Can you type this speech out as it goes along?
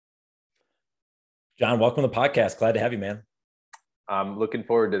Jon, welcome to the podcast. Glad to have you, man. I'm looking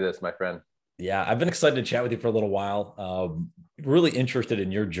forward to this, my friend. Yeah, I've been excited to chat with you for a little while. Really interested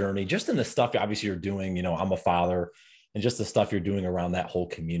in your journey, just in the stuff obviously you're doing. I'm a father, and just the stuff you're doing around that whole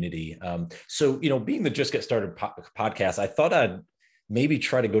community. So, being the Just Get Started podcast, I thought I'd maybe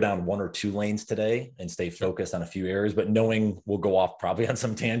try to go down one or two lanes today and stay Sure. focused on a few areas, but knowing we'll go off probably on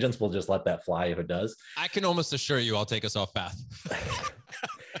some tangents, we'll just let that fly if it does. I can almost assure you I'll take us off path.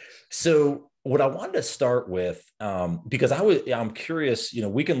 So what I wanted to start with, because I'm curious,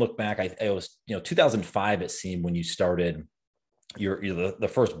 we can look back. It was, 2005, it seemed, when you started the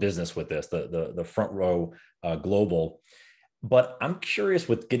first business with this, the Front Row Global. But I'm curious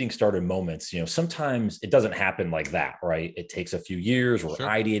with getting started moments, sometimes it doesn't happen like that, right? It takes a few years. We're Sure.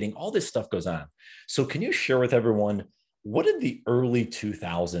 ideating, all this stuff goes on. So can you share with everyone, what did the early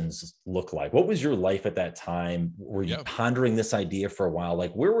 2000s look like? What was your life at that time? Were you pondering this idea for a while?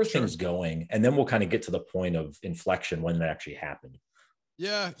 Like, where were things going? And then we'll kind of get to the point of inflection when it actually happened.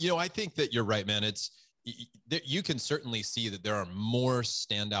 Yeah. I think that you're right, man. You can certainly see that there are more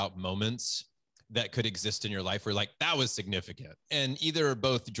standout moments that could exist in your life where that was significant and either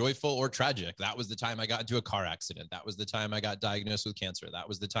both joyful or tragic. That was the time I got into a car accident. That was the time I got diagnosed with cancer. That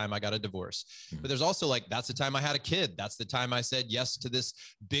was the time I got a divorce. But there's also that's the time I had a kid. That's the time I said yes to this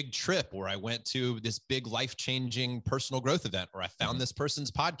big trip where I went to this big life-changing personal growth event, or I found this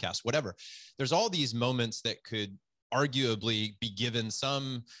person's podcast, whatever. There's all these moments that could arguably be given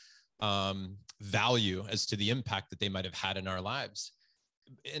some value as to the impact that they might have had in our lives.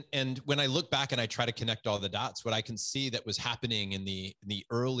 And when I look back and I try to connect all the dots, what I can see that was happening in the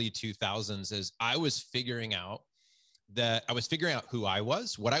early 2000s is I was figuring out who I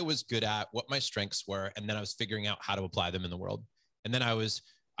was, what I was good at, what my strengths were, and then I was figuring out how to apply them in the world. And then I was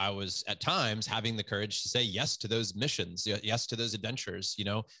at times having the courage to say yes to those missions, yes to those adventures,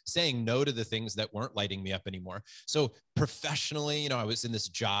 saying no to the things that weren't lighting me up anymore. So professionally, I was in this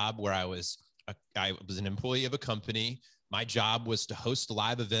job where I was an employee of a company. My job was to host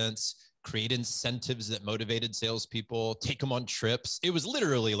live events, create incentives that motivated salespeople, take them on trips. It was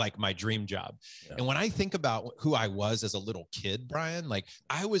literally like my dream job. Yeah. And when I think about who I was as a little kid, Brian,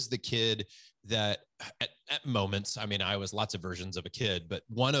 I was the kid that at moments, I was lots of versions of a kid, but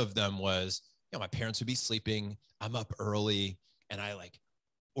one of them was, my parents would be sleeping. I'm up early and I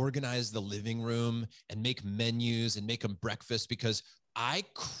organize the living room and make menus and make them breakfast because I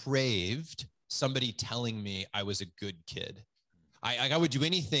craved somebody telling me I was a good kid. I would do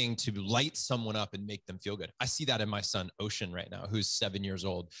anything to light someone up and make them feel good. I see that in my son, Ocean, right now, who's 7 years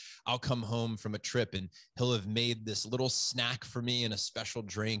old. I'll come home from a trip and he'll have made this little snack for me and a special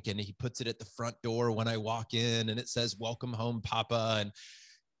drink. And he puts it at the front door when I walk in and it says, "Welcome home, Papa."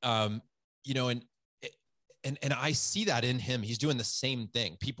 And I see that in him. He's doing the same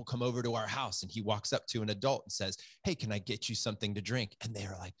thing. People come over to our house and he walks up to an adult and says, "Hey, can I get you something to drink?" And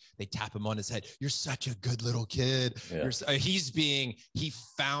they tap him on his head. "You're such a good little kid." Yeah. He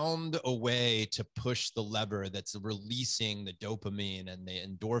found a way to push the lever that's releasing the dopamine and the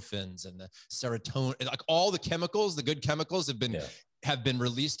endorphins and the serotonin, all the chemicals, the good chemicals have been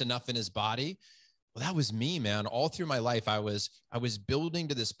released enough in his body. Well, that was me, man. All through my life, I was building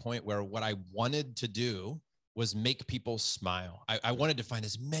to this point where what I wanted to do was make people smile. I wanted to find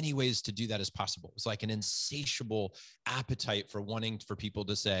as many ways to do that as possible. It was like an insatiable appetite for wanting for people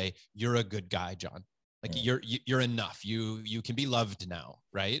to say, "You're a good guy, Jon. You're enough. You can be loved now,"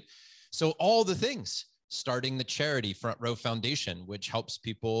 right? So all the things, starting the charity Front Row Foundation, which helps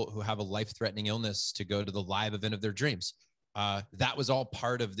people who have a life-threatening illness to go to the live event of their dreams. That was all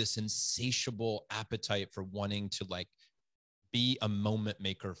part of this insatiable appetite for wanting to be a moment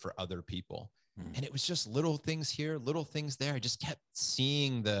maker for other people. And it was just little things here, little things there. I just kept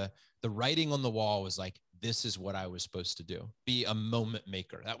seeing the writing on the wall was this is what I was supposed to do, be a moment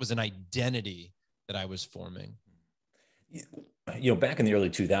maker. That was an identity that I was forming. Back in the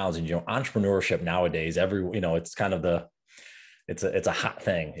early 2000s, entrepreneurship nowadays, it's kind of it's a hot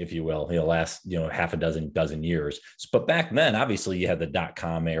thing, if you will, last, half a dozen years. But back then, obviously you had the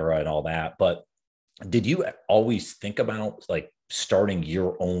 .com era and all that, but did you always think about starting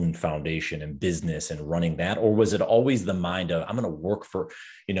your own foundation and business and running that? Or was it always the mind of, I'm going to work for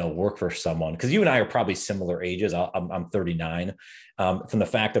someone? Because you and I are probably similar ages. I'm 39. From the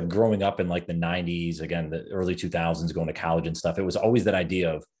fact of growing up in the 90s, again, the early 2000s, going to college and stuff, it was always that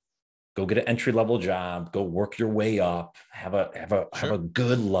idea of go get an entry-level job, go work your way up, have a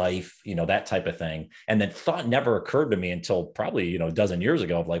good life, that type of thing. And then thought never occurred to me until probably, a dozen years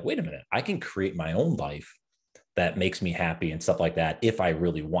ago of wait a minute, I can create my own life that makes me happy and stuff like that. If I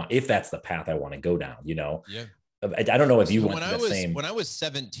really want, if that's the path I want to go down, Yeah. I don't know if you So went through the same. when I was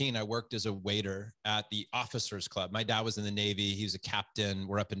 17, I worked as a waiter at the Officers Club. My dad was in the Navy. He was a captain.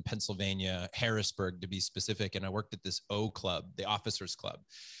 We're up in Pennsylvania, Harrisburg to be specific. And I worked at this O Club, the Officers Club.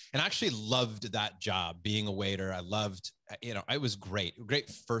 And I actually loved that job, being a waiter. I loved, it was great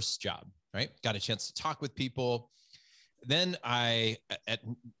first job, right? Got a chance to talk with people. Then at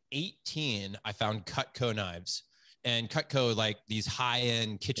 18, I found Cutco knives. And Cutco, like these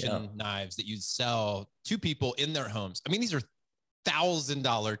high-end kitchen knives that you'd sell to people in their homes. I mean, these are $1,000,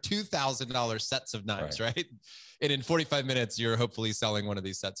 $2,000 sets of knives, right? And in 45 minutes, you're hopefully selling one of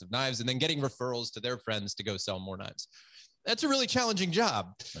these sets of knives and then getting referrals to their friends to go sell more knives. That's a really challenging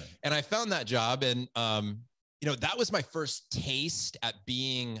job. Right. And I found that job. And, that was my first taste at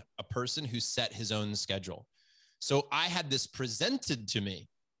being a person who set his own schedule. So I had this presented to me.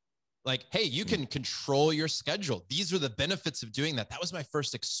 Like, hey, you can control your schedule. These are the benefits of doing that. That was my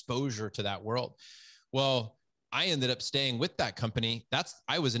first exposure to that world. Well, I ended up staying with that company.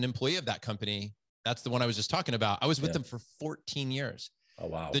 I was an employee of that company. That's the one I was just talking about. I was with them for 14 years. Oh,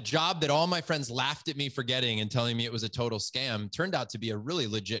 wow. The job that all my friends laughed at me for getting and telling me it was a total scam turned out to be a really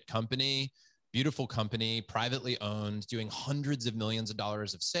legit company, beautiful company, privately owned, doing hundreds of millions of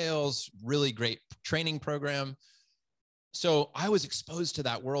dollars of sales, really great training program. So I was exposed to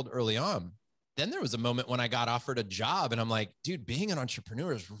that world early on. Then there was a moment when I got offered a job and I'm like, dude, being an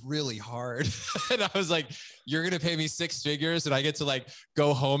entrepreneur is really hard. And I was like, you're going to pay me 6 figures and I get to like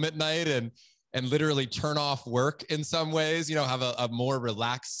go home at night and literally turn off work in some ways, have a more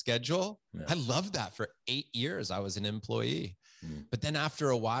relaxed schedule. Yeah. I loved that. For 8 years, I was an employee. But then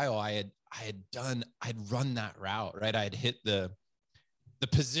after a while, I'd run that route, right? I had hit the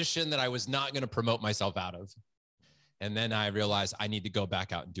position that I was not going to promote myself out of. And then I realized I need to go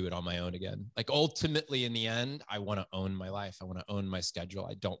back out and do it on my own again. Like ultimately in the end, I want to own my life. I want to own my schedule.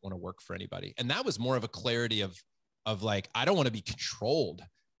 I don't want to work for anybody. And that was more of a clarity of like, I don't want to be controlled.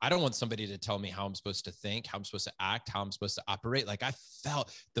 I don't want somebody to tell me how I'm supposed to think, how I'm supposed to act, how I'm supposed to operate. Like I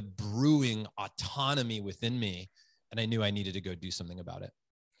felt the brewing autonomy within me and I knew I needed to go do something about it.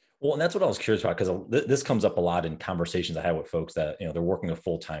 Well, and that's what I was curious about, because this comes up a lot in conversations I have with folks that, they're working a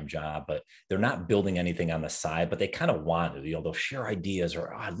full-time job, but they're not building anything on the side, but they kind of want to, they'll share ideas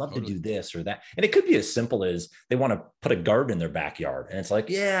or, I'd love to do this or that. And it could be as simple as they want to put a garden in their backyard. And it's like,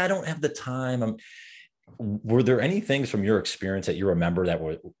 I don't have the time. Were there any things from your experience that you remember that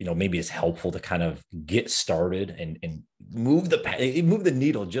were, maybe it's helpful to kind of get started and move the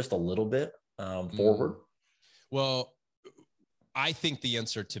needle just a little bit forward? Well, I think the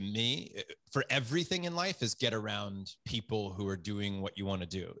answer to me for everything in life is get around people who are doing what you want to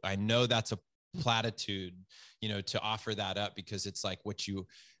do. I know that's a platitude, to offer that up because it's like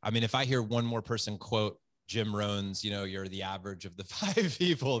if I hear one more person quote Jim Rohn's, you're the average of the 5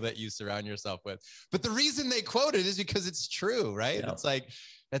 people that you surround yourself with. But the reason they quote it is because it's true, right? Yeah. It's like,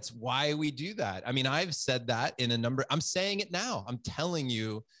 that's why we do that. I mean, I've said that I'm saying it now. I'm telling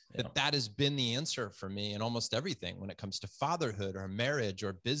you that has been the answer for me in almost everything when it comes to fatherhood or marriage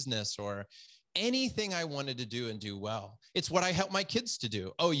or business or anything I wanted to do and do well. It's what I help my kids to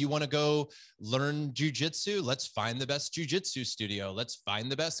do. Oh, you want to go learn jujitsu? Let's find the best jujitsu studio. Let's find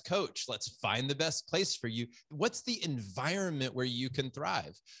the best coach. Let's find the best place for you. What's the environment where you can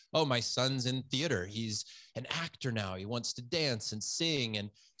thrive? Oh, my son's in theater. He's an actor now. He wants to dance and sing. And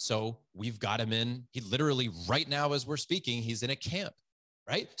so we've got him in. He literally right now, as we're speaking, he's in a camp,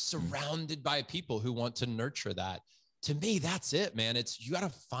 right? Surrounded by people who want to nurture that. To me, that's it, man. You got to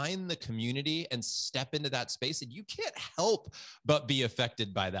find the community and step into that space, and you can't help but be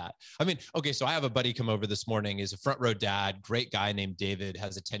affected by that. I mean, okay, so I have a buddy come over this morning. He's a front row dad, great guy named David,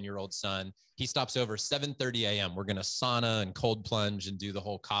 has a 10-year-old son. He stops over 7:30 a.m. We're going to sauna and cold plunge and do the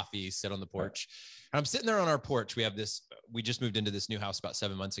whole coffee, sit on the porch. And I'm sitting there on our porch. We just moved into this new house about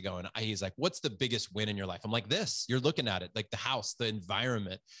 7 months ago. And he's like, what's the biggest win in your life? I'm like, you're looking at it, like the house, the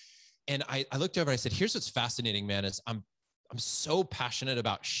environment. And I looked over and I said, here's what's fascinating, man, is I'm so passionate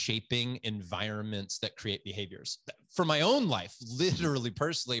about shaping environments that create behaviors for my own life, literally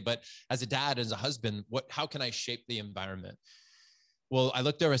personally, but as a dad, as a husband, how can I shape the environment? Well, I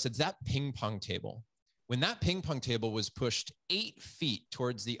looked over, I said, that ping pong table, when that ping pong table was pushed 8 feet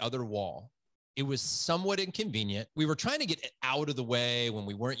towards the other wall, it was somewhat inconvenient. We were trying to get it out of the way when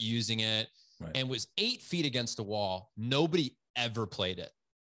we weren't using it, and was 8 feet against the wall. Nobody ever played it.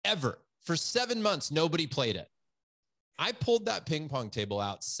 Ever. For 7 months, nobody played it. I pulled that ping pong table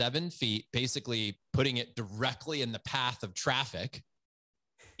out 7 feet, basically putting it directly in the path of traffic.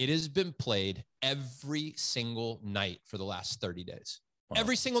 It has been played every single night for the last 30 days. Wow.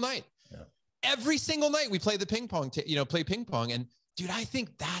 Every single night. Yeah. Every single night we play the ping pong, play ping pong. And Dude, I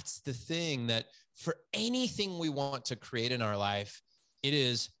think that's the thing, that for anything we want to create in our life, it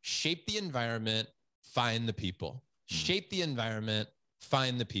is shape the environment, find the people. Shape the environment,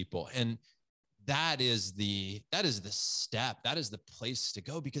 find the people. And that is the step. That is the place to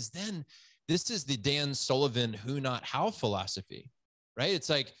go, because then this is the Dan Sullivan who, not how philosophy, right? It's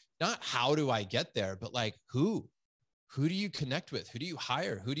like, not how do I get there, but like who do you connect with? Who do you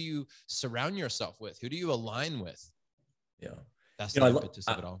hire? Who do you surround yourself with? Who do you align with? Yeah. That's the impetus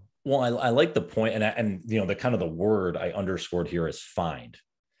of it all. Well, I like the point, and the kind of the word I underscored here is find.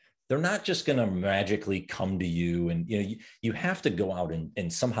 They're not just going to magically come to you, and you have to go out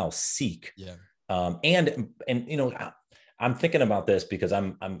and somehow seek. Yeah. And I'm thinking about this because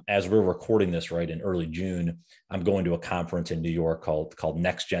I'm as we're recording this right in early June, I'm going to a conference in New York called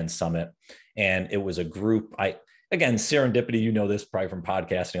Next Gen Summit, and it was a group. Again, serendipity, this probably from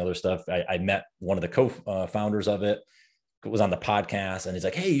podcasting, other stuff. I met one of the co-founders of it. Was on the podcast, and he's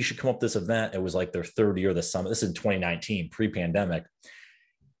like, hey, you should come up to this event. It was like their third year of the summit. This is in 2019, pre-pandemic.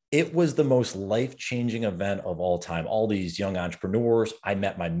 It was the most life-changing event of all time. All these young entrepreneurs. I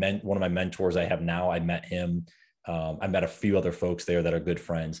met one of my mentors I have now. I met him. I met a few other folks there that are good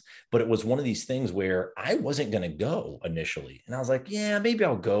friends, but it was one of these things where I wasn't going to go initially. And I was like, yeah, maybe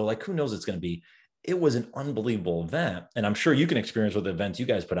I'll go. Like, who knows it's going to be. It was an unbelievable event. And I'm sure you can experience with the events you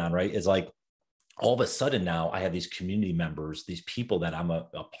guys put on, right? It's like, all of a sudden now I have these community members, these people that I'm a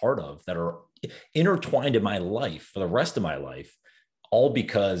part of that are intertwined in my life for the rest of my life, all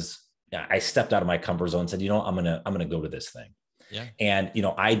because I stepped out of my comfort zone and said, I'm going to go to this thing. Yeah. And,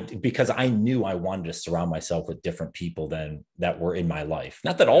 because I knew I wanted to surround myself with different people that were in my life.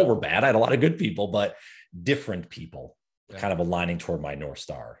 Not that all were bad. I had a lot of good people, but different people kind of aligning toward my North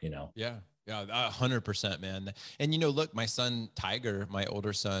Star, Yeah. Yeah, 100%, man. And, look, my son, Tiger, my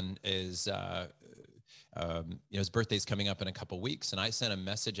older son is, his birthday's coming up in a couple of weeks. And I sent a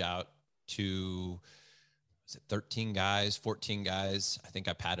message out to, 13 guys, 14 guys. I think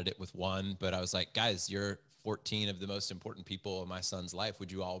I padded it with one, but I was like, guys, you're 14 of the most important people in my son's life.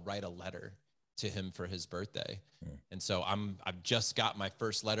 Would you all write a letter to him for his birthday? And so I've just got my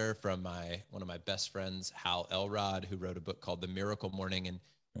first letter from one of my best friends, Hal Elrod, who wrote a book called The Miracle Morning. And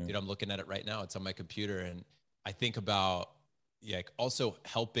dude, I'm looking at it right now. It's on my computer. And I think about also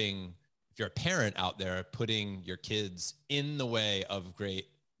helping, if you're a parent out there, putting your kids in the way of great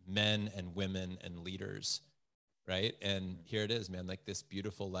men and women and leaders, right? And here it is, man, like this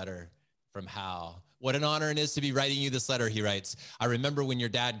beautiful letter from Hal. What an honor it is to be writing you this letter, he writes. I remember when your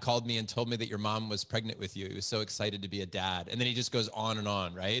dad called me and told me that your mom was pregnant with you. He was so excited to be a dad. And then he just goes on and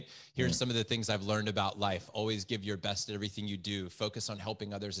on, right? Here's some of the things I've learned about life. Always give your best at everything you do. Focus on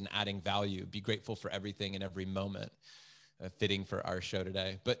helping others and adding value. Be grateful for everything and every moment. Fitting for our show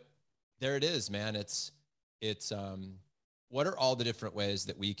today. But there it is, man. It's what are all the different ways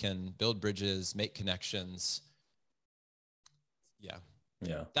that we can build bridges, make connections? Yeah.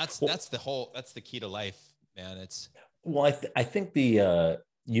 Yeah. That's the key to life, man. I think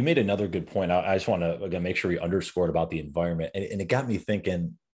you made another good point. I just want to again make sure we underscored about the environment, and it got me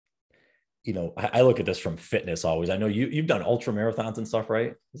thinking. I look at this from fitness always. I know you've done ultra marathons and stuff,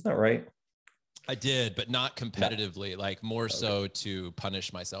 right? Isn't that right? I did, but not competitively, like more so to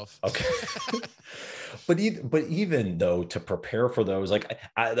punish myself. Okay. But even though to prepare for those, like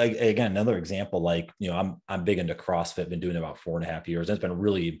again, another example, I'm big into CrossFit, been doing it about 4.5 years. That's been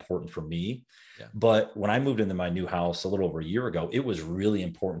really important for me. Yeah. But when I moved into my new house a little over a year ago, it was really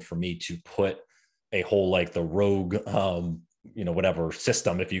important for me to put a whole, the Rogue, whatever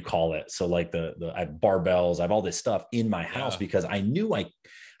system, if you call it. So I have barbells, I have all this stuff in my house because I knew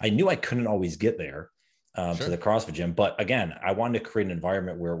I couldn't always get there to the CrossFit gym. But again, I wanted to create an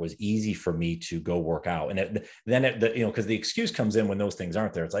environment where it was easy for me to go work out. And because the excuse comes in when those things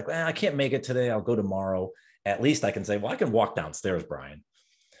aren't there. It's like, I can't make it today. I'll go tomorrow. At least I can say, well, I can walk downstairs, Brian.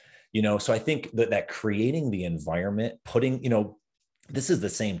 So I think that creating the environment, putting, this is the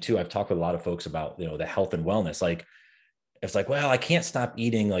same too. I've talked with a lot of folks about, the health and wellness. It's like, well, I can't stop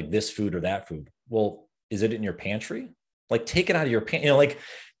eating this food or that food. Well, is it in your pantry? Take it out of your pantry,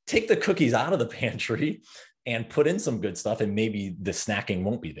 take the cookies out of the pantry and put in some good stuff, and maybe the snacking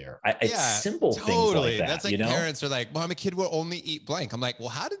won't be there. It's simple things like that. That's parents are like, well, my kid will only eat blank. I'm like, well,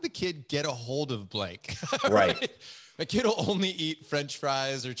 how did the kid get a hold of blank? Right. My kid will only eat French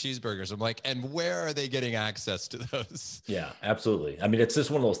fries or cheeseburgers. I'm like, and where are they getting access to those? Yeah, absolutely. I mean, it's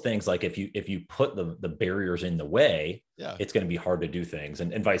just one of those things. If you put the barriers in the way, it's going to be hard to do things,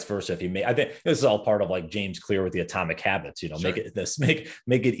 and vice versa. I think this is all part of James Clear with the Atomic Habits. Make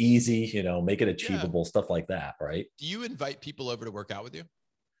it easy. Make it achievable, stuff like that. Right? Do you invite people over to work out with you?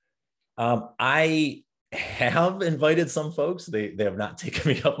 I have invited some folks. They have not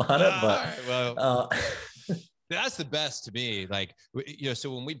taken me up on it, but right, well, that's the best to me. Like,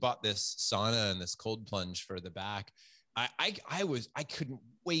 so when we bought this sauna and this cold plunge for the back, I couldn't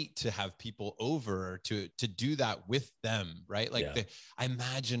wait to have people over to do that with them. Right. Like I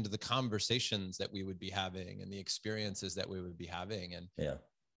imagined the conversations that we would be having and the experiences that we would be having.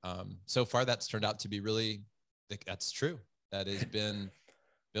 And so far that's turned out to be really, that's true. That has been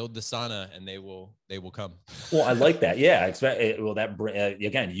build the sauna and they will come. Well, I like that. Yeah. Well, that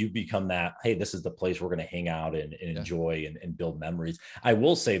again, you become that, hey, this is the place we're going to hang out and enjoy and build memories. I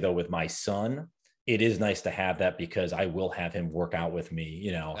will say though, with my son, it is nice to have that because I will have him work out with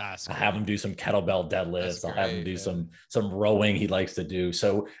me. I'll have him do some kettlebell deadlifts. I'll have him do some rowing he likes to do.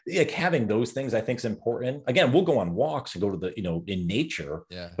 So like having those things I think is important. Again, we'll go on walks and go to the, in nature,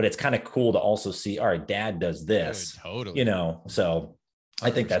 but it's kind of cool to also see, all right, dad does this, totally. So 100%.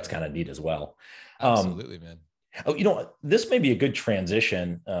 I think that's kind of neat as well. Absolutely, man. Oh, this may be a good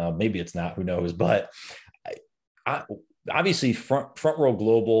transition. Maybe it's not, who knows, but I obviously front row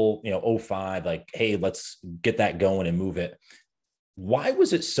global, 05, like, hey, let's get that going and move it. Why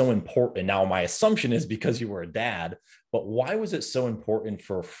was it so important? Now, my assumption is because you were a dad, but why was it so important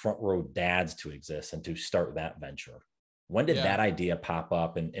for front row dads to exist and to start that venture? When did that idea pop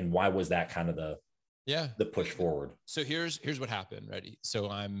up and why was that kind of the push forward? So here's what happened. Ready.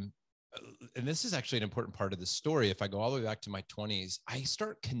 So and this is actually an important part of the story. If I go all the way back to my 20s, I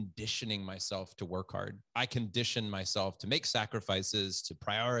start conditioning myself to work hard. I condition myself to make sacrifices, to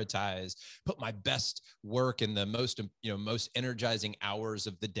prioritize, put my best work in the most energizing hours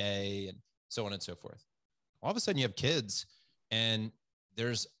of the day, and so on and so forth. All of a sudden you have kids and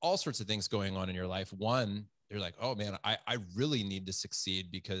there's all sorts of things going on in your life. One, you're like, oh man, I really need to succeed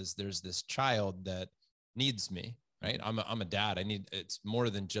because there's this child that needs me. Right. I'm a dad. It's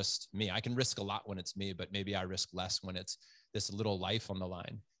more than just me. I can risk a lot when it's me, but maybe I risk less when it's this little life on the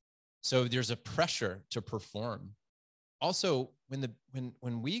line. So there's a pressure to perform. Also,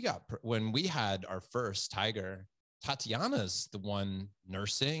 when we had our first Tiger, Tatiana's the one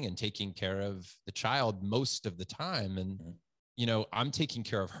nursing and taking care of the child most of the time. And, I'm taking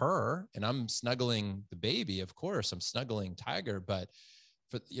care of her and I'm snuggling the baby. Of course, I'm snuggling Tiger, but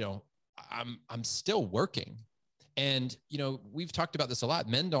I'm still working. And, we've talked about this a lot.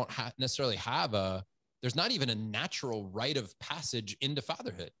 Men don't necessarily have there's not even a natural rite of passage into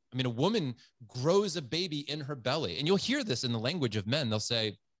fatherhood. I mean, a woman grows a baby in her belly, and you'll hear this in the language of men. They'll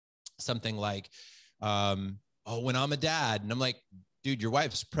say something like, oh, when I'm a dad. And I'm like, dude, your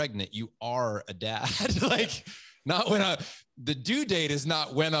wife's pregnant. You are a dad. Like, not the due date is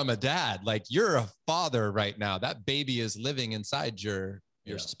not when I'm a dad. Like, you're a father right now. That baby is living inside your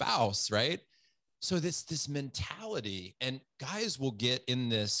spouse, right? So this mentality, and guys will get in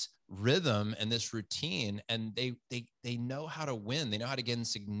this rhythm and this routine, and they know how to win. They know how to gain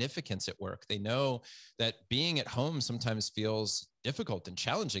significance at work. They know that being at home sometimes feels difficult and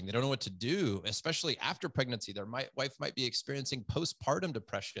challenging. They don't know what to do, especially after pregnancy. Their wife might be experiencing postpartum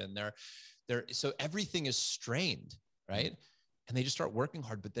depression. So everything is strained, right? And they just start working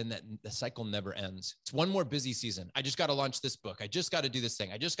hard, but then the cycle never ends. It's one more busy season. I just got to launch this book. I just got to do this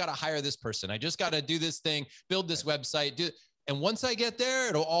thing. I just got to hire this person. I just got to do this thing, build this website. And once I get there,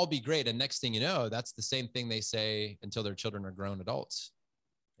 it'll all be great. And next thing you know, that's the same thing they say until their children are grown adults,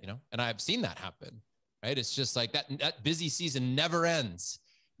 and I've seen that happen, right? It's just like that busy season never ends.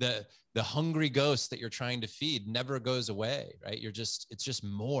 The hungry ghost that you're trying to feed never goes away, right? It's just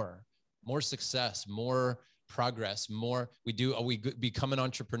more success, more progress, we become an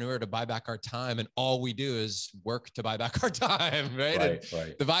entrepreneur to buy back our time, and all we do is work to buy back our time, right?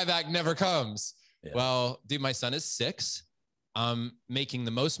 Right. The buyback never comes. Yeah. Well, dude, my son is 6. I'm making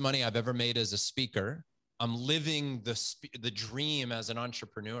the most money I've ever made as a speaker. I'm living the dream as an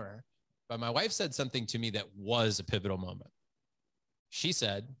entrepreneur. But my wife said something to me that was a pivotal moment. She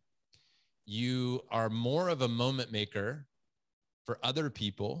said, you are more of a moment maker for other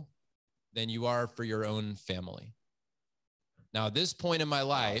people than you are for your own family. Now, at this point in my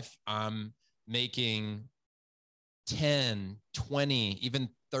life, I'm making $10, $20, even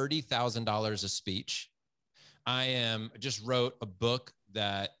 $30,000 a speech. I just wrote a book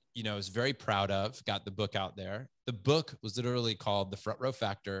that, I was very proud of, got the book out there. The book was literally called The Front Row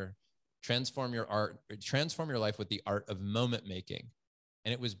Factor, Transform Your Life with the Art of Moment Making.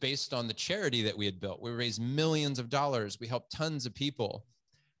 And it was based on the charity that we had built. We raised millions of dollars. We helped tons of people.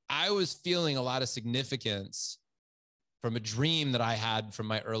 I was feeling a lot of significance from a dream that I had from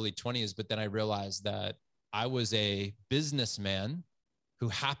my early 20s, but then I realized that I was a businessman who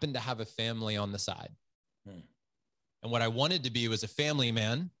happened to have a family on the side. And what I wanted to be was a family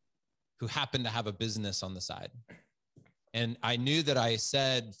man who happened to have a business on the side. And I knew that I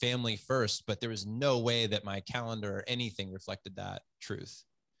said family first, but there was no way that my calendar or anything reflected that truth.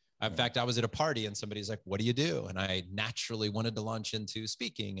 In fact, I was at a party and somebody's like, what do you do? And I naturally wanted to launch into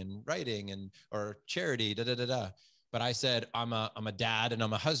speaking and writing and, or charity, But I said, I'm a dad and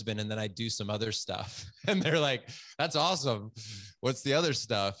I'm a husband. And then I do some other stuff. And they're like, that's awesome. What's the other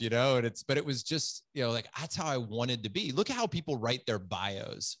stuff? You know? And but it was just, you know, like, that's how I wanted to be. Look at how people write their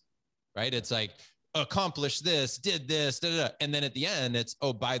bios, right? It's like, accomplished this, did this, and then at the end, it's,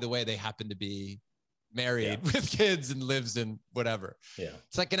 oh, by the way, they happen to be married with kids and lives in whatever. Yeah,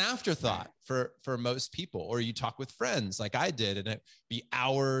 it's like an afterthought for most people. Or you talk with friends, like I did, and it be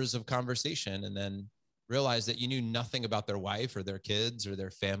hours of conversation, and then realize that you knew nothing about their wife or their kids or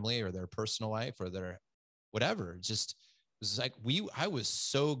their family or their personal life or their whatever. It was like I was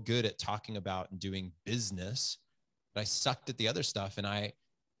so good at talking about and doing business, but I sucked at the other stuff, and I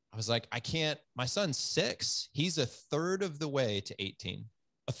was like, I can't, my son's 6. He's a third of the way to 18,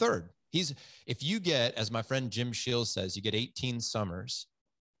 a third. If you get, as my friend Jim Shields says, you get 18 summers,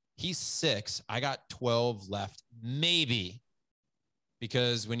 he's 6. I got 12 left, maybe,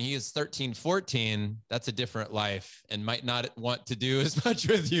 because when he is 13, 14, that's a different life and might not want to do as much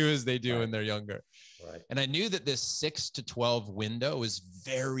with you as they do when they're younger. Right. And I knew that this 6 to 12 window was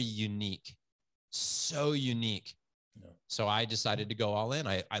very unique, so unique. So I decided to go all in.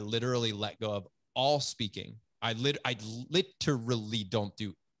 I literally let go of all speaking. I literally don't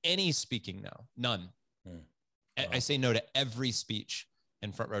do any speaking now, none. Wow. I say no to every speech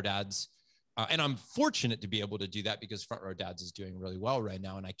in Front Row Dads. And I'm fortunate to be able to do that because Front Row Dads is doing really well right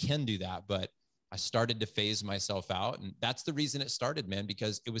now. And I can do that, but I started to phase myself out. And that's the reason it started, man,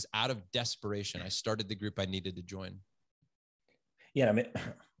 because it was out of desperation. I started the group I needed to join. Yeah. I mean,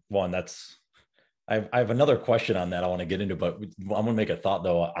 one, I have another question on that I want to get into, but I'm going to make a thought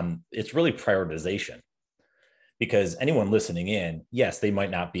though on it's really prioritization, because anyone listening in, yes, they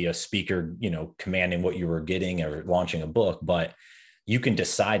might not be a speaker, you know, commanding what you were getting or launching a book, but you can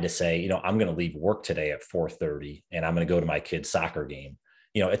decide to say, you know, I'm going to leave work today at 4:30 and I'm going to go to my kid's soccer game.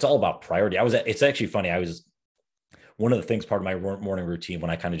 You know, it's all about priority. It's actually funny. One of the things, part of my morning routine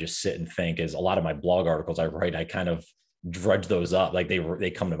when I kind of just sit and think, is a lot of my blog articles I write, I kind of drudge those up, like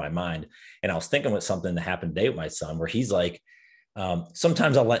they come to my mind. And I was thinking with something that happened today with my son, where he's like,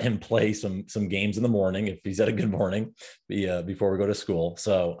 sometimes I'll let him play some games in the morning if he's at a good morning before we go to school.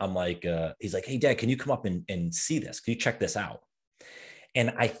 So I'm like, he's like, hey Dad, can you come up and see this? Can you check this out?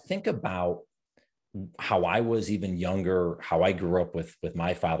 And I think about how I was even younger, how I grew up with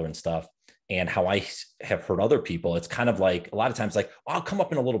my father and stuff, and how I have heard other people. It's kind of like a lot of times like, oh, I'll come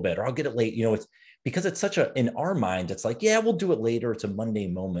up in a little bit, or I'll get it late. You know, it's because it's such in our mind, it's like, yeah, we'll do it later. It's a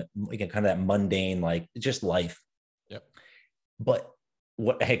mundane moment, like kind of that mundane, like just life. Yep. But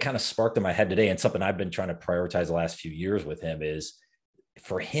what had kind of sparked in my head today, and something I've been trying to prioritize the last few years with him, is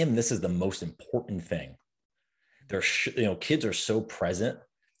for him, this is the most important thing. Kids are so present.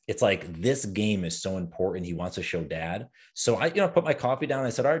 It's like, this game is so important. He wants to show Dad. So I, put my coffee down. And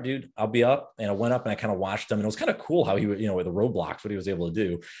I said, all right, dude, I'll be up. And I went up and I kind of watched him. And it was kind of cool how he would, with the roadblocks, what he was able to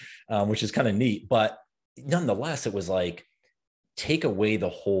do, which is kind of neat. But nonetheless, it was like, take away the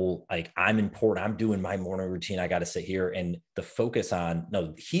whole, like, I'm important. I'm doing my morning routine. I got to sit here, and the focus on,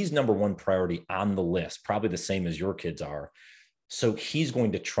 no, he's number one priority on the list, probably the same as your kids are. So he's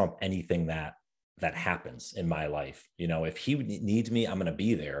going to trump anything that happens in my life. If he needs me, I'm going to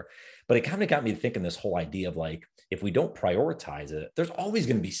be there. But it kind of got me thinking this whole idea of like, if we don't prioritize it, there's always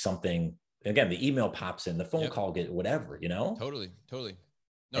going to be something. Again, the email pops in, the phone call, get whatever, Totally.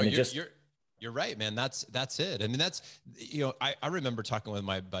 No, you're right, man. That's it. I mean, I remember talking with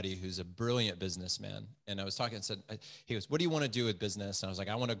my buddy who's a brilliant businessman. And I was talking and said, he goes, what do you want to do with business? And I was like,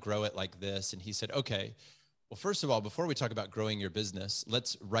 I want to grow it like this. And he said, okay, well, first of all, before we talk about growing your business,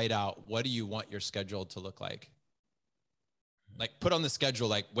 let's write out, what do you want your schedule to look like? Like, put on the schedule,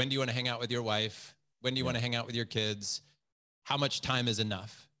 like, when do you want to hang out with your wife? When do you want to hang out with your kids? How much time is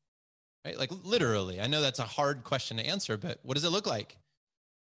enough? Right? Like, literally, I know that's a hard question to answer, but what does it look like?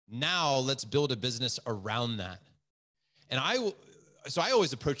 Now let's build a business around that. And so I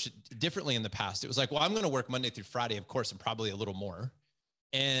always approached it differently in the past. It was like, well, I'm going to work Monday through Friday, of course, and probably a little more.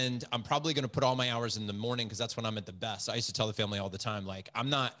 And I'm probably going to put all my hours in the morning because that's when I'm at the best. I used to tell the family all the time, like, I'm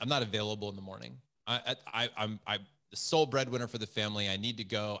not available in the morning. I'm the sole breadwinner for the family. I need to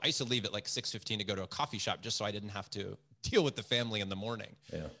go. I used to leave at like 6:15 to go to a coffee shop just so I didn't have to deal with the family in the morning.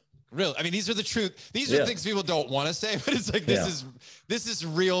 Yeah. Really. I mean, these are the truth. These are things people don't want to say, but it's like, this is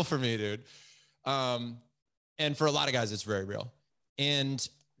real for me, dude. And for a lot of guys, it's very real. And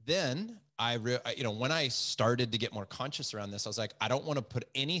then when I started to get more conscious around this, I was like, I don't want to put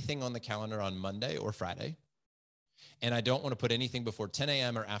anything on the calendar on Monday or Friday. And I don't want to put anything before 10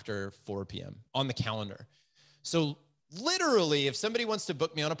 a.m. or after 4 p.m. on the calendar. So literally, if somebody wants to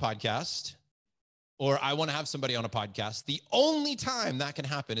book me on a podcast, or I want to have somebody on a podcast, the only time that can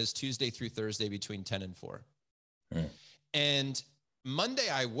happen is Tuesday through Thursday between 10 and 4. And Monday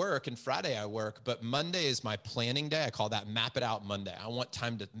I work and Friday I work, but Monday is my planning day. I call that Map It Out Monday. I want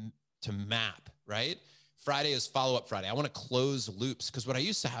time to map, right? Friday is follow-up Friday. I want to close loops, because what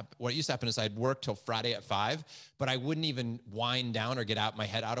used to happen is I'd work till Friday at 5, but I wouldn't even wind down or get my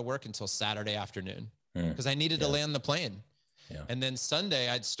head out of work until Saturday afternoon, because I needed to land the plane. Yeah. And then Sunday,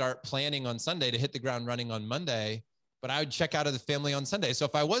 I'd start planning on Sunday to hit the ground running on Monday, but I would check out of the family on Sunday. So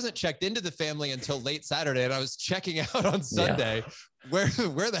if I wasn't checked into the family until late Saturday and I was checking out on Sunday, where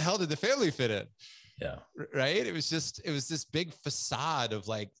the hell did the family fit in? Yeah. Right. It was this big facade of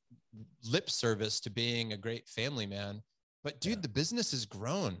like lip service to being a great family man. But dude, the business has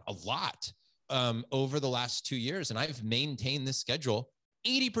grown a lot over the last 2 years. And I've maintained this schedule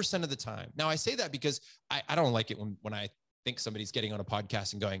 80% of the time. Now I say that because I don't like it when I think somebody's getting on a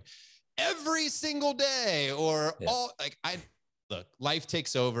podcast and going every single day or all like look, life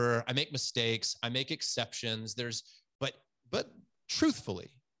takes over. I make mistakes. I make exceptions. But truthfully,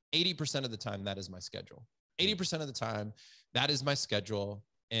 80% of the time, that is my schedule. 80% of the time, that is my schedule.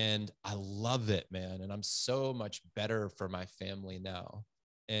 And I love it, man. And I'm so much better for my family now.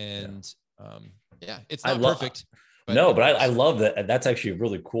 And it's not perfect. But I love that. That's actually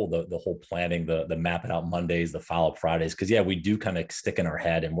really cool. The whole planning, the map it out Mondays, the follow-up Fridays. Cause we do kind of stick in our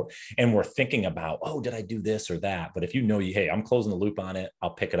head and we're thinking about, oh, did I do this or that? But if you know, hey, I'm closing the loop on it,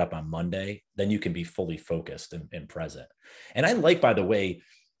 I'll pick it up on Monday, then you can be fully focused and present. And I like, by the way,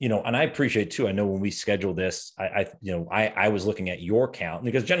 and I appreciate too, I know when we schedule this, I was looking at your calendar,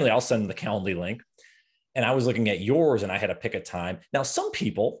 because generally I'll send the Calendly link. And I was looking at yours and I had to pick a time. Now, some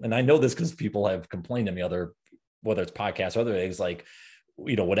people, and I know this because people have complained to me, whether it's podcasts or other things, like,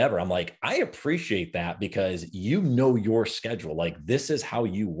 whatever. I'm like, I appreciate that, because your schedule, like this is how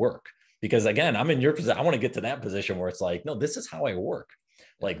you work. Because again, I'm in your position. I want to get to that position where it's like, no, this is how I work.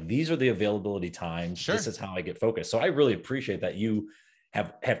 Like, these are the availability times. Sure. This is how I get focused. So I really appreciate that you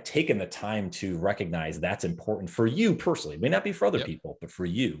have taken the time to recognize that's important for you personally. It may not be for other people, but for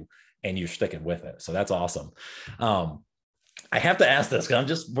you, and you're sticking with it. So that's awesome. I have to ask this because I'm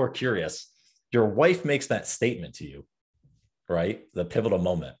just more curious. Your wife makes that statement to you, right? The pivotal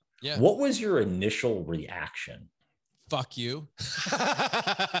moment. Yeah. What was your initial reaction? Fuck you.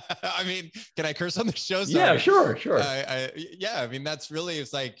 I mean, can I curse on the show? Sorry. Yeah, sure. I mean, that's really,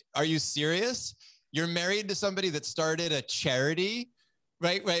 it's like, are you serious? You're married to somebody that started a charity,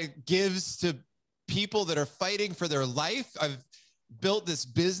 right? Gives to people that are fighting for their life. I've built this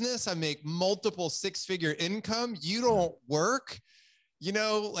business. I make multiple 6-figure income. You don't work,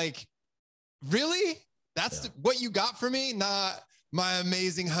 like, really? That's what you got for me? Not my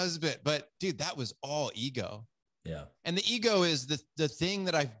amazing husband. But dude, that was all ego. Yeah. And the ego is the thing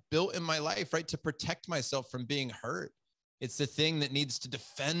that I've built in my life, right? To protect myself from being hurt. It's the thing that needs to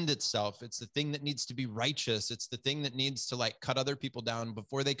defend itself. It's the thing that needs to be righteous. It's the thing that needs to like cut other people down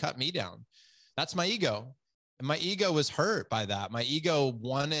before they cut me down. That's my ego. And my ego was hurt by that. My ego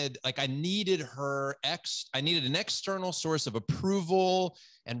wanted, like, I needed an external source of approval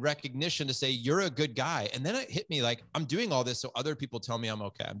and recognition to say, you're a good guy. And then it hit me like, I'm doing all this so other people tell me I'm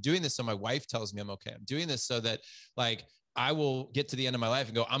okay. I'm doing this so my wife tells me I'm okay. I'm doing this so that like, I will get to the end of my life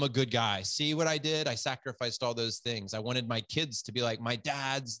and go, I'm a good guy. See what I did? I sacrificed all those things. I wanted my kids to be like, my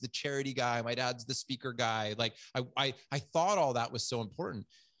dad's the charity guy. My dad's the speaker guy. Like I thought all that was so important.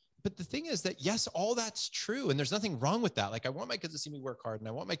 But the thing is that, yes, all that's true. And there's nothing wrong with that. Like, I want my kids to see me work hard and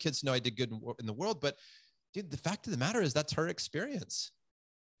I want my kids to know I did good in the world. But dude, the fact of the matter is that's her experience.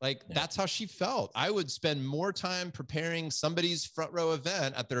 Like, that's how she felt. I would spend more time preparing somebody's front row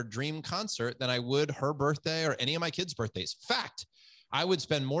event at their dream concert than I would her birthday or any of my kids' birthdays. Fact. I would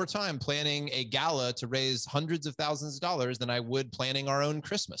spend more time planning a gala to raise hundreds of thousands of dollars than I would planning our own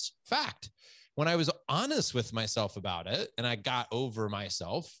Christmas. Fact. When I was honest with myself about it and I got over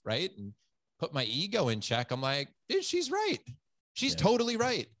myself, right, and put my ego in check, I'm like, dude, she's right. She's totally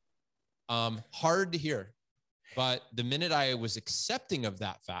right. Hard to hear. But the minute I was accepting of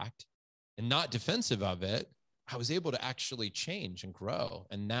that fact and not defensive of it, I was able to actually change and grow.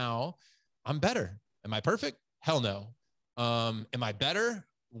 And now I'm better. Am I perfect? Hell no. Am I better?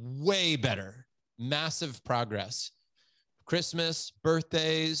 Way better. Massive progress. Christmas,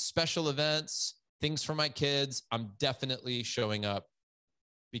 birthdays, special events, things for my kids. I'm definitely showing up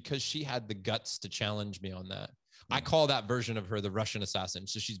because she had the guts to challenge me on that. I call that version of her the Russian assassin.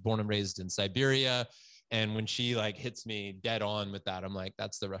 So she's born and raised in Siberia. And when she like hits me dead on with that, I'm like,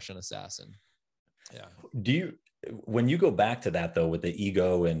 that's the Russian assassin. Yeah. Do you, when you go back to that though, with the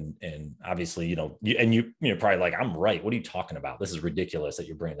ego and obviously, you're probably like, I'm right. What are you talking about? This is ridiculous that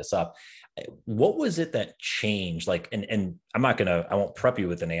you're bringing this up. What was it that changed? Like, and I won't prep you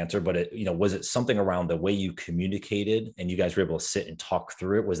with an answer, but was it something around the way you communicated and you guys were able to sit and talk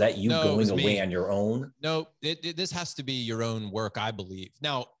through it? Was that you going away on your own? No, this has to be your own work, I believe.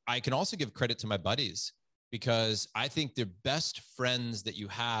 Now, I can also give credit to my buddies, because I think the best friends that you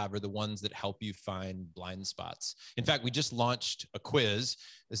have are the ones that help you find blind spots. In fact, we just launched a quiz.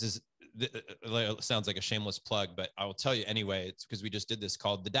 It sounds like a shameless plug, but I will tell you anyway, it's because we just did this,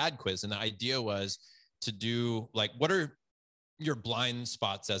 called the Dad Quiz. And the idea was to do like, what are your blind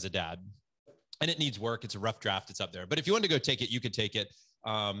spots as a dad? And it needs work. It's a rough draft. It's up there. But if you want to go take it, you could take it.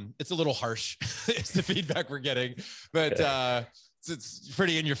 It's a little harsh. It's the feedback we're getting, but it's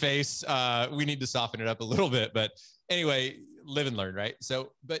pretty in your face. We need to soften it up a little bit, but anyway, live and learn, right?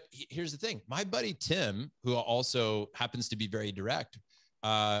 So, but here's the thing. My buddy, Tim, who also happens to be very direct,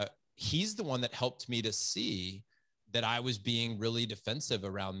 he's the one that helped me to see that I was being really defensive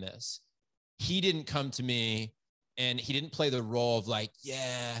around this. He didn't come to me and he didn't play the role of like,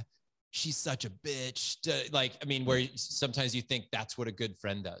 yeah, she's such a bitch. Where sometimes you think that's what a good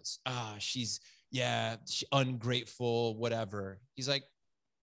friend does. She's ungrateful, whatever. He's like,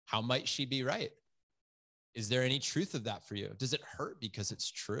 how might she be right? Is there any truth of that for you? Does it hurt because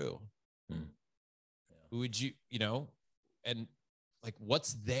it's true? Would you, and like,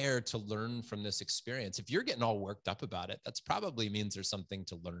 what's there to learn from this experience? If you're getting all worked up about it, that's probably means there's something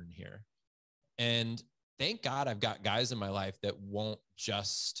to learn here. And thank God I've got guys in my life that won't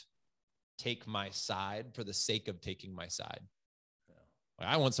just take my side for the sake of taking my side.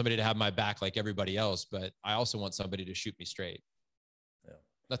 I want somebody to have my back like everybody else, but I also want somebody to shoot me straight.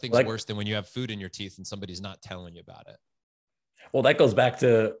 Nothing's worse than when you have food in your teeth and somebody's not telling you about it. Well, that goes back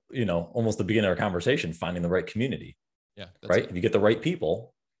to, almost the beginning of our conversation, finding the right community. Yeah. Right. If you get the right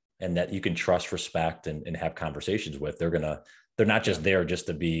people and that you can trust, respect, and have conversations with, they're not just there just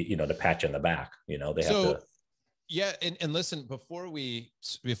to be, to pat you in the back, they have to. Yeah. And listen,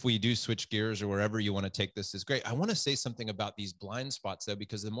 if we do switch gears or wherever you want to take this is great. I want to say something about these blind spots though,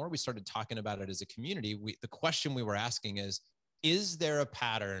 because the more we started talking about it as a community, the question we were asking is there a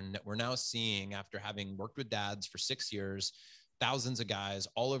pattern that we're now seeing after having worked with dads for 6 years, thousands of guys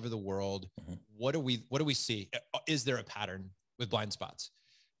all over the world? Mm-hmm. What do we see? Is there a pattern with blind spots?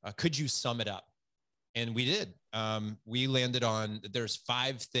 Could you sum it up? And we did. We landed on, there's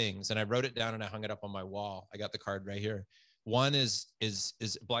 5 things, and I wrote it down and I hung it up on my wall. I got the card right here. One is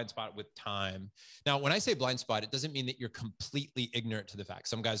blind spot with time. Now, when I say blind spot, it doesn't mean that you're completely ignorant to the fact.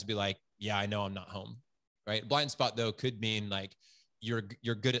 Some guys would be like, yeah, I know I'm not home, right? Blind spot though could mean like you're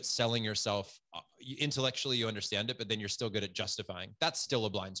good at selling yourself. Intellectually, you understand it, but then you're still good at justifying. That's still a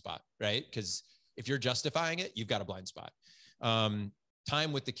blind spot, right? Because if you're justifying it, you've got a blind spot.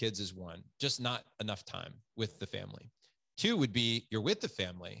 Time with the kids is 1, just not enough time with the family. 2 would be you're with the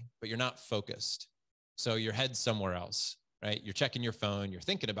family, but you're not focused. So your head's somewhere else, right? You're checking your phone, you're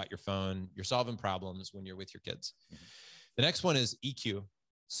thinking about your phone, you're solving problems when you're with your kids. Mm-hmm. The next one is EQ.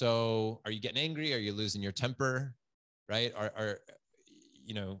 So are you getting angry? Are you losing your temper, right?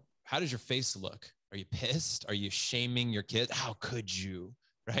 How does your face look? Are you pissed? Are you shaming your kid? How could you,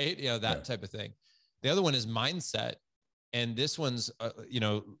 right? That type of thing. The other one is mindset. And this one's,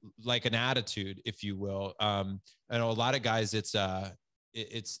 like an attitude, if you will. I know a lot of guys,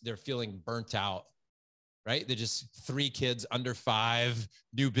 they're feeling burnt out, right? They're just 3 kids under 5,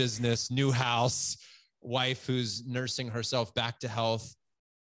 new business, new house, wife who's nursing herself back to health.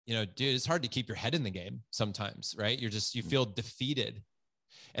 Dude, it's hard to keep your head in the game sometimes, right? You feel defeated.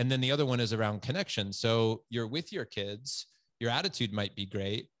 And then the other one is around connection. So you're with your kids, your attitude might be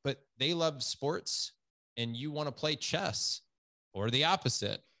great, but they love sports and you want to play chess, or the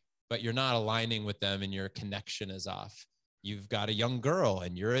opposite, but you're not aligning with them and your connection is off. You've got a young girl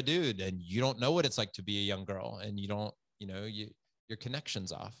and you're a dude and you don't know what it's like to be a young girl, and your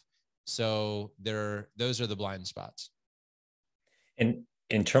connection's off. So those are the blind spots. And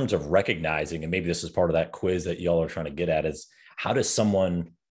in terms of recognizing, and maybe this is part of that quiz that y'all are trying to get at, is how does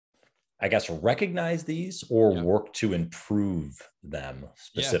someone, I guess, recognize these or work to improve them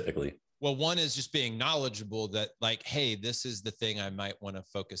specifically? Yeah. Well, one is just being knowledgeable that like, hey, this is the thing I might want to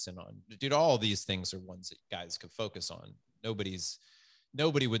focus in on. Dude, all these things are ones that guys could focus on.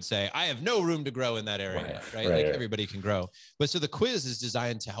 Nobody would say, I have no room to grow in that area, right? Everybody can grow. But so the quiz is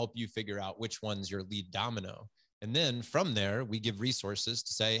designed to help you figure out which one's your lead domino. And then from there, we give resources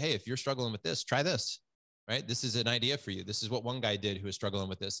to say, hey, if you're struggling with this, try this, right? This is an idea for you. This is what one guy did who was struggling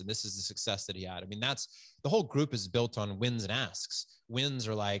with this. And this is the success that he had. I mean, that's the whole group is built on wins and asks. Wins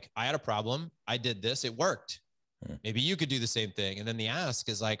are like, I had a problem. I did this. It worked. Maybe you could do the same thing. And then the ask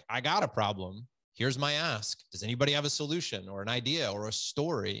is like, I got a problem. Here's my ask. Does anybody have a solution or an idea or a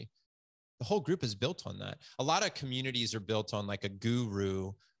story? The whole group is built on that. A lot of communities are built on like a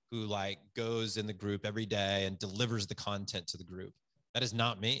guru who like goes in the group every day and delivers the content to the group. That is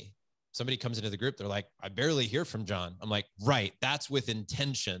not me. Somebody comes into the group, they're like, I barely hear from Jon. I'm like, right, that's with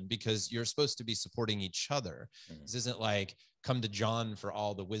intention because you're supposed to be supporting each other. This isn't like come to Jon for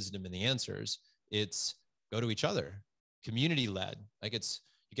all the wisdom and the answers. It's go to each other, community led. Like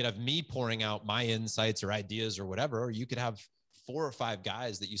you could have me pouring out my insights or ideas or whatever, or you could have 4 or 5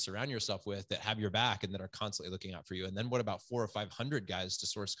 guys that you surround yourself with that have your back and that are constantly looking out for you. And then what about 400 or 500 guys to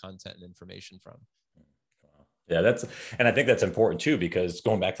source content and information from? Yeah, and I think that's important too, because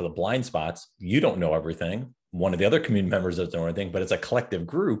going back to the blind spots, you don't know everything. One of the other community members doesn't know anything, but it's a collective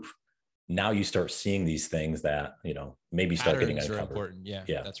group. Now you start seeing these things that, maybe start getting uncovered. Patterns are important.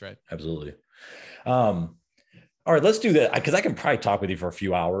 Yeah, that's right. Absolutely. All right, let's do that because I can probably talk with you for a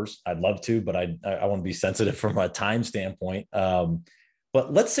few hours. I'd love to, but I want to be sensitive from a time standpoint.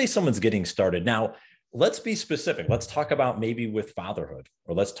 But let's say someone's getting started now. Let's be specific. Let's talk about maybe with fatherhood,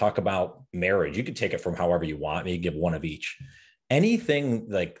 or let's talk about marriage. You can take it from however you want. Maybe give one of each. Anything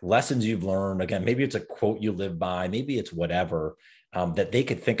like lessons you've learned, again, maybe it's a quote you live by, maybe it's whatever, that they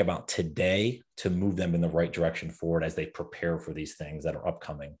could think about today to move them in the right direction forward as they prepare for these things that are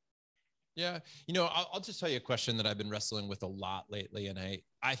upcoming. Yeah. I'll just tell you a question that I've been wrestling with a lot lately, and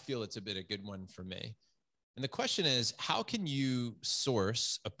I feel it's a bit a good one for me. And the question is, how can you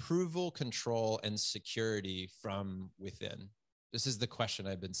source approval, control, and security from within? This is the question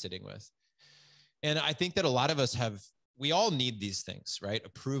I've been sitting with. And I think that a lot of us we all need these things, right?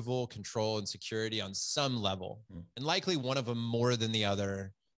 Approval, control, and security on some level, and likely one of them more than the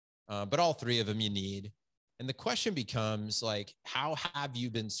other, but all 3 of them you need. And the question becomes like, how have you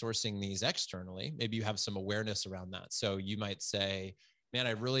been sourcing these externally? Maybe you have some awareness around that. So you might say, man,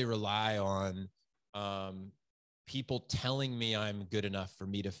 I really rely on people telling me I'm good enough for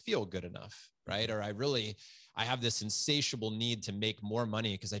me to feel good enough, right? Or I have this insatiable need to make more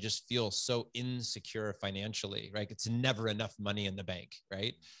money because I just feel so insecure financially, right? It's never enough money in the bank,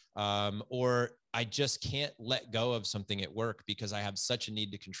 right? Or I just can't let go of something at work because I have such a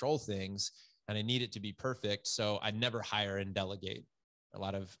need to control things and I need it to be perfect. So I never hire and delegate. A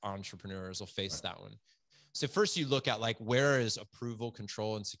lot of entrepreneurs will face that one. So first you look at like, where is approval,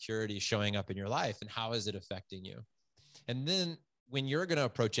 control, and security showing up in your life and how is it affecting you? And then when you're going to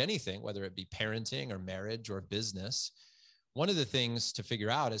approach anything, whether it be parenting or marriage or business, one of the things to figure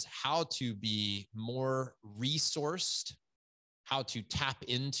out is how to be more resourced, how to tap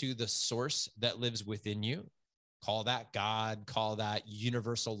into the source that lives within you. Call that God, call that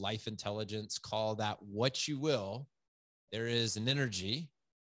universal life intelligence, call that what you will. There is an energy,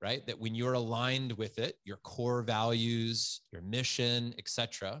 right? That when you're aligned with it, your core values, your mission,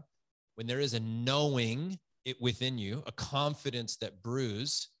 etc., when there is a knowing it within you, a confidence that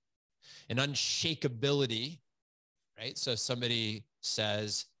brews, an unshakability, right? So somebody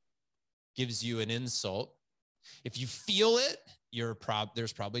gives you an insult. If you feel it,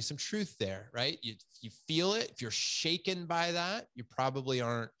 there's probably some truth there, right? You feel it. If you're shaken by that, you probably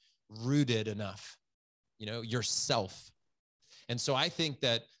aren't rooted enough, yourself. And so I think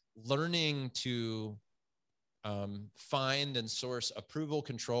that learning to find and source approval,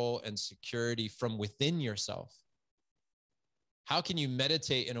 control, and security from within yourself. How can you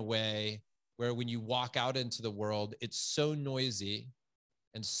meditate in a way where when you walk out into the world, it's so noisy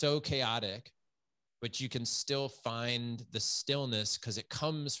and so chaotic, but you can still find the stillness because it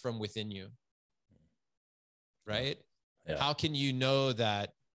comes from within you, right? Yeah. How can you know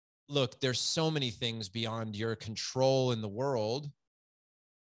that, look, there's so many things beyond your control in the world,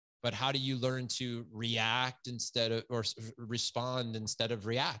 but how do you learn to react or respond instead of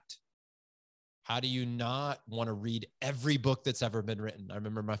react? How do you not want to read every book that's ever been written? I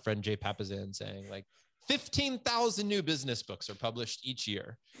remember my friend Jay Papazan saying like 15,000 new business books are published each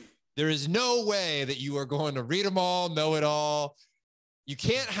year. There is no way that you are going to read them all, know it all. You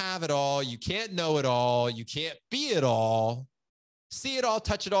can't have it all. You can't know it all. You can't be it all, see it all,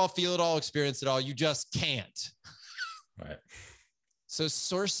 touch it all, feel it all, experience it all. You just can't. Right. So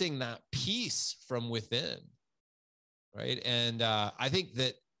sourcing that peace from within, right? And I think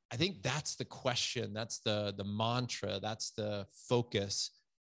that's the question. That's the mantra. That's the focus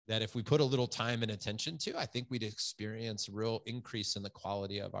that if we put a little time and attention to, I think we'd experience a real increase in the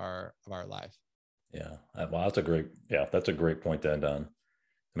quality of our life. Yeah. Well, that's a great point to end on.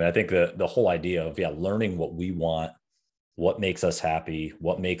 I mean, I think the whole idea of, learning what we want, what makes us happy,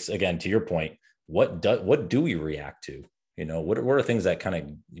 what makes, again, to your point, what do we react to? What are things that kind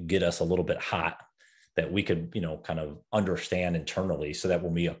of get us a little bit hot that we could, kind of understand internally, so that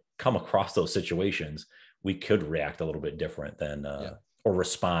when we come across those situations, we could react a little bit different than, or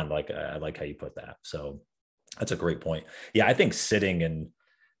respond. Like, I like how you put that. So that's a great point. Yeah. I think sitting, and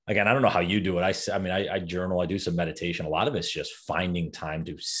again, I don't know how you do it. I mean, I journal, I do some meditation. A lot of it's just finding time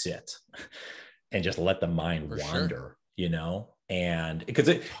to sit and just let the mind wander, and because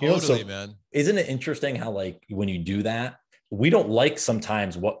totally, man. Isn't it interesting how, like, when you do that, we don't like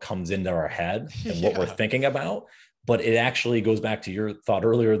sometimes what comes into our head and what we're thinking about, but it actually goes back to your thought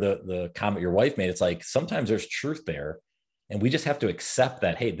earlier, the comment your wife made. It's like, sometimes there's truth there, and we just have to accept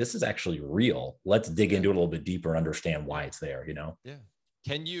that, hey, this is actually real. Let's dig into it a little bit deeper and understand why it's there, Yeah.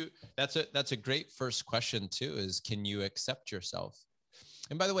 Can you, that's a great first question too, is can you accept yourself?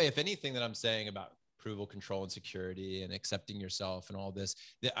 And by the way, if anything that I'm saying about approval, control, and security, and accepting yourself and all this,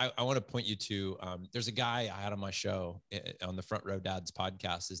 I want to point you to, there's a guy I had on my show on the Front Row Dads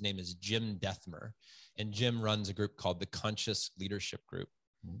podcast. His name is Jim Dethmer, and Jim runs a group called the Conscious Leadership Group.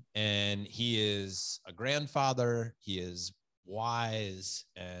 And he is a grandfather. He is wise,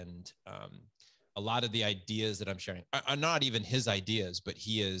 and a lot of the ideas that I'm sharing are not even his ideas, but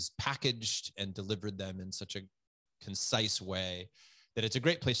he has packaged and delivered them in such a concise way that it's a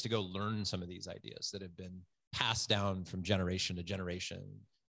great place to go learn some of these ideas that have been passed down from generation to generation.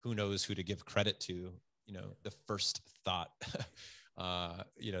 Who knows who to give credit to, the first thought,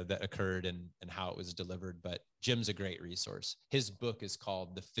 that occurred and how it was delivered. But Jim's a great resource. His book is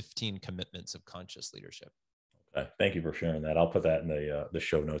called The 15 Commitments of Conscious Leadership. Okay. Thank you for sharing that. I'll put that in the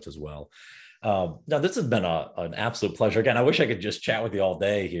show notes as well. Now, this has been an absolute pleasure. Again, I wish I could just chat with you all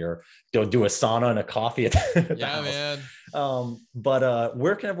day here. Do a sauna and a coffee at the house. Man. But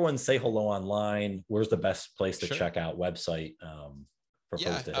where can everyone say hello online? Where's the best place to check out website for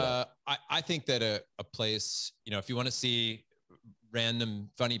folks to hit? I think that a place, if you want to see random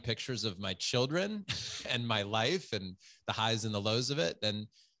funny pictures of my children and my life and the highs and the lows of it, then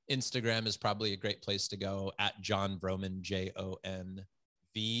Instagram is probably a great place to go, at Jon Vroman,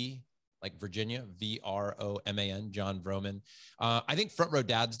 JONV, like Virginia, VROMAN, Jon Vroman. I think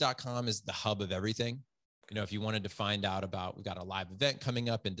frontrowdads.com is the hub of everything. If you wanted to find out about, we've got a live event coming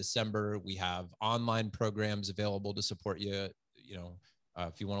up in December. We have online programs available to support you.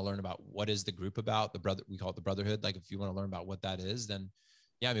 If you want to learn about what is the group about, we call it the Brotherhood. Like, if you want to learn about what that is, then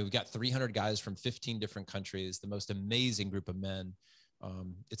we've got 300 guys from 15 different countries, the most amazing group of men.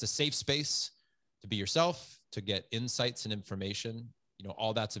 It's a safe space to be yourself, to get insights and information.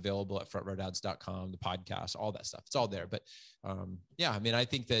 All that's available at frontrowdads.com, the podcast, all that stuff. It's all there. But I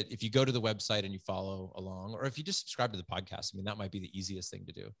think that if you go to the website and you follow along, or if you just subscribe to the podcast, that might be the easiest thing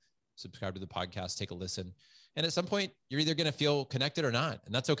to do. Subscribe to the podcast, take a listen. And at some point, you're either going to feel connected or not.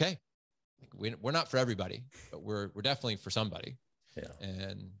 And that's okay. We're not for everybody, but we're definitely for somebody. Yeah.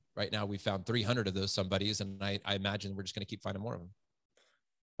 And right now we found 300 of those somebodies. And I imagine we're just going to keep finding more of them.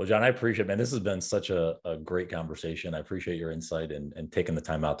 Well, Jon, I appreciate it, man. This has been such a great conversation. I appreciate your insight and taking the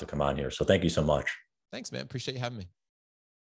time out to come on here. So thank you so much. Thanks, man. Appreciate you having me.